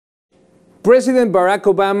President Barack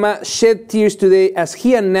Obama shed tears today as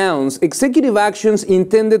he announced executive actions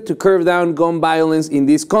intended to curb down gun violence in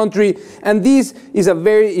this country, and this is a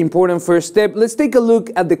very important first step. Let's take a look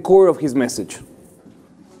at the core of his message.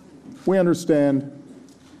 We understand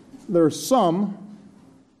there are some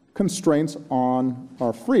constraints on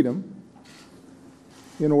our freedom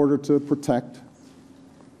in order to protect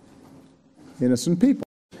innocent people.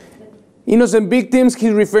 Innocent victims,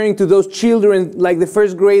 he's referring to those children like the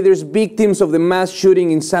first graders, victims of the mass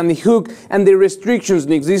shooting in Sandy Hook, and the restrictions,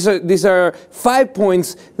 Nick. These are 5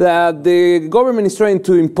 points that the government is trying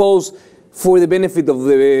to impose for the benefit of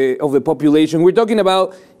the population. We're talking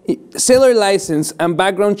about seller license and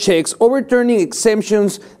background checks, overturning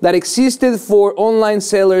exemptions that existed for online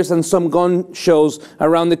sellers and some gun shows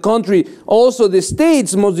around the country. Also, the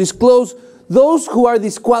states must disclose those who are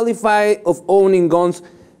disqualified of owning guns,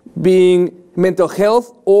 being mental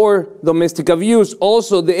health or domestic abuse.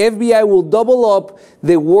 Also, the FBI will double up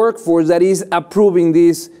the workforce that is approving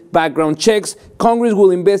these background checks. Congress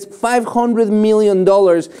will invest $500 million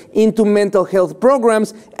into mental health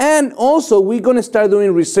programs, and also we're going to start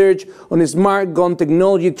doing research on smart gun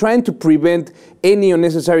technology, trying to prevent any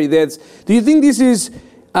unnecessary deaths. Do you think this is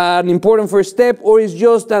an important first step, or is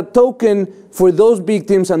just a token for those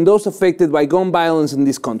victims and those affected by gun violence in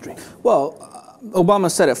this country? Well, Obama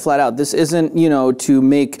said it flat out. This isn't, to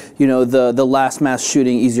make, the last mass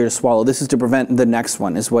shooting easier to swallow. This is to prevent the next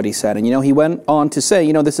one, is what he said. And, he went on to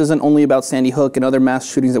say, this isn't only about Sandy Hook and other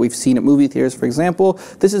mass shootings that we've seen at movie theaters, for example.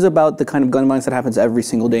 This is about the kind of gun violence that happens every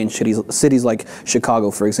single day in cities like Chicago,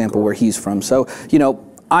 for example, where he's from. So,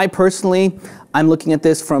 I personally, I'm looking at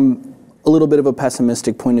this from a little bit of a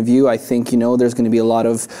pessimistic point of view. I think, there's going to be a lot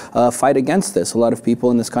of fight against this. A lot of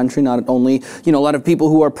people in this country, not only, a lot of people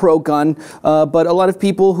who are pro-gun, but a lot of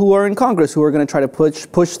people who are in Congress who are going to try to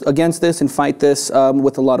push against this and fight this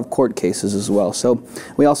with a lot of court cases as well. So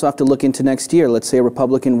we also have to look into next year. Let's say a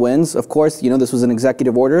Republican wins. Of course, this was an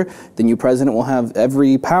executive order. The new president will have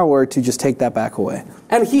every power to just take that back away.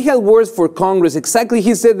 And he had words for Congress. Exactly.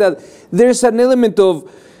 He said that there's an element of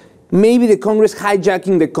maybe the Congress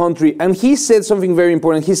hijacking the country. And he said something very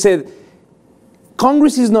important. He said,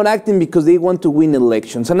 Congress is not acting because they want to win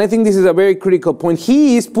elections. And I think this is a very critical point.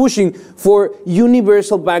 He is pushing for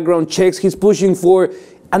universal background checks. He's pushing for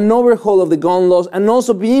an overhaul of the gun laws and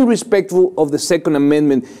also being respectful of the Second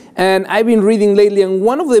Amendment. And I've been reading lately, and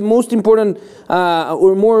one of the most important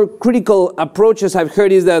or more critical approaches I've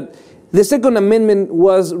heard is that the Second Amendment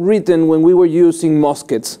was written when we were using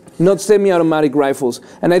muskets, not semi-automatic rifles.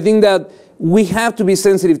 And I think that we have to be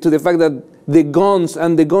sensitive to the fact that the guns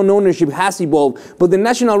and the gun ownership has evolved. But the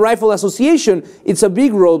National Rifle Association, it's a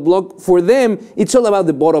big roadblock. For them, it's all about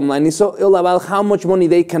the bottom line. It's all about how much money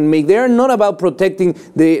they can make. They are not about protecting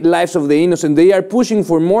the lives of the innocent. They are pushing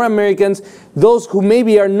for more Americans, those who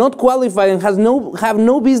maybe are not qualified and have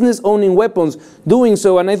no business owning weapons, doing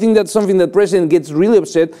so. And I think that's something that President gets really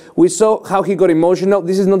upset. We saw how he got emotional.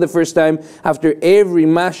 This is not the first time. After every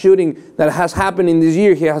mass shooting that has happened in this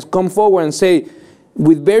year, he has come forward and say,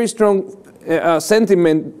 with very strong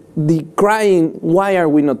sentiment, crying, why are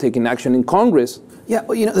we not taking action in Congress? Yeah,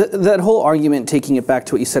 well, that whole argument, taking it back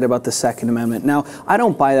to what you said about the Second Amendment. Now, I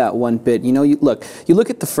don't buy that one bit. You look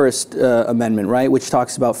at the First Amendment, right, which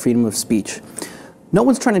talks about freedom of speech. No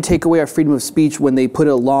one's trying to take away our freedom of speech when they put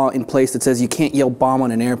a law in place that says you can't yell bomb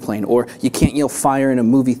on an airplane or you can't yell fire in a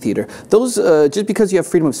movie theater. Those, just because you have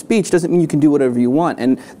freedom of speech doesn't mean you can do whatever you want.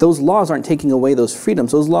 And those laws aren't taking away those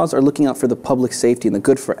freedoms. Those laws are looking out for the public safety and the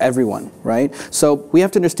good for everyone, right? So we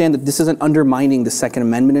have to understand that this isn't undermining the Second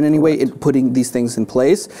Amendment in any way, putting these things in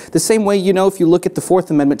place. The same way, if you look at the Fourth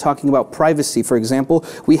Amendment talking about privacy, for example,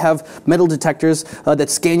 we have metal detectors that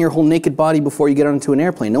scan your whole naked body before you get onto an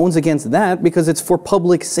airplane. No one's against that because it's for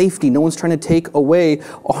public safety. No one's trying to take away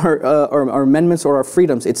our amendments or our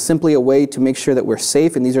freedoms. It's simply a way to make sure that we're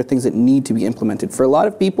safe, and these are things that need to be implemented. For a lot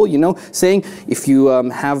of people, saying if you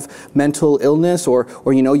have mental illness or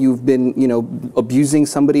you've been, abusing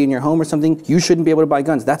somebody in your home or something, you shouldn't be able to buy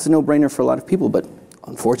guns. That's a no-brainer for a lot of people, but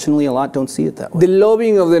unfortunately, a lot don't see it that way. The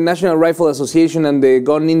lobbying of the National Rifle Association and the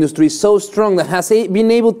gun industry is so strong that has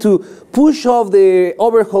been able to push off the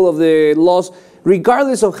overhaul of the laws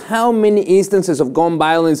regardless of how many instances of gun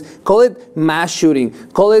violence, call it mass shooting,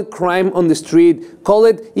 call it crime on the street, call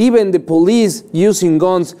it even the police using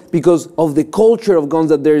guns because of the culture of guns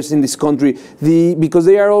that there is in this country, because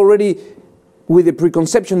they are already with the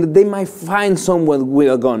preconception that they might find someone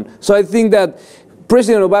with a gun. So I think that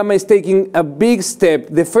President Obama is taking a big step,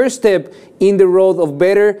 the first step in the road of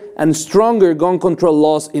better and stronger gun control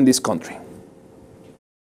laws in this country.